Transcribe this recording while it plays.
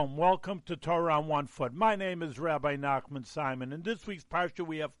Welcome to Torah on One Foot. My name is Rabbi Nachman Simon. In this week's parsha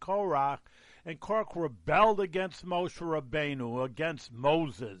we have Korach, and Korach rebelled against Moshe Rabbeinu, against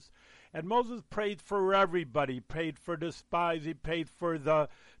Moses. And Moses prayed for everybody. He prayed for the spies. He prayed for the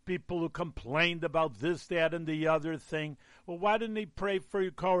people who complained about this, that, and the other thing. Well, why didn't he pray for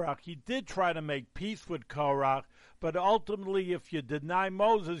Korach? He did try to make peace with Korach, but ultimately if you deny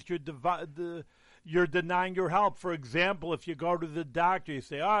Moses, you're denying your help. For example, if you go to the doctor, you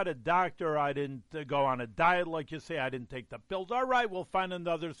say, the doctor, I didn't go on a diet, like you say, I didn't take the pills. All right, we'll find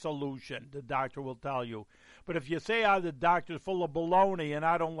another solution, the doctor will tell you. But if you say, the doctor's full of baloney and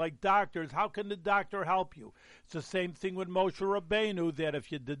I don't like doctors, how can the doctor help you? It's the same thing with Moshe Rabbeinu, that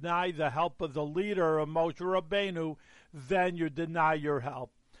if you deny the help of the leader of Moshe Rabbeinu, then you deny your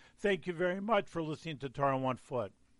help. Thank you very much for listening to Torah on One Foot.